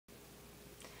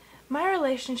My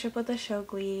relationship with the show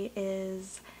Glee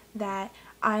is that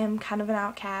I am kind of an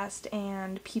outcast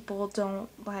and people don't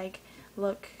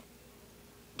look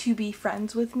to be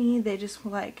friends with me. They just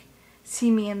see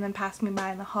me and then pass me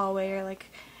by in the hallway, or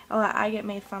I get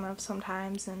made fun of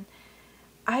sometimes, and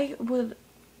I would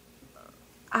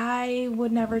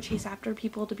never chase after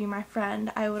people to be my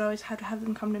friend. I would always have to have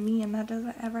them come to me, and that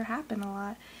doesn't ever happen a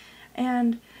lot.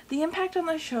 And the impact on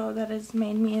the show that has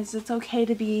made me is it's okay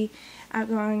to be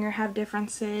outgoing or have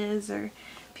differences, or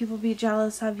people be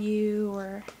jealous of you,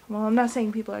 or, well, I'm not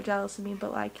saying people are jealous of me,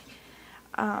 but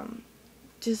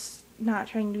just not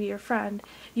trying to be your friend.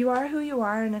 You are who you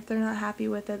are, and if they're not happy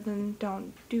with it, then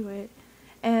don't do it.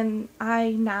 And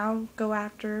I now go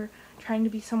after trying to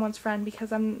be someone's friend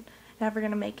because I'm never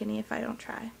going to make any if I don't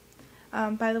try.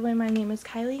 By the way, my name is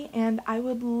Kylie, and I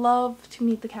would love to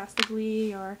meet the cast of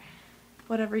Glee or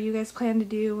whatever you guys plan to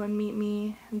do and meet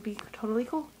me and be totally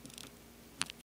cool.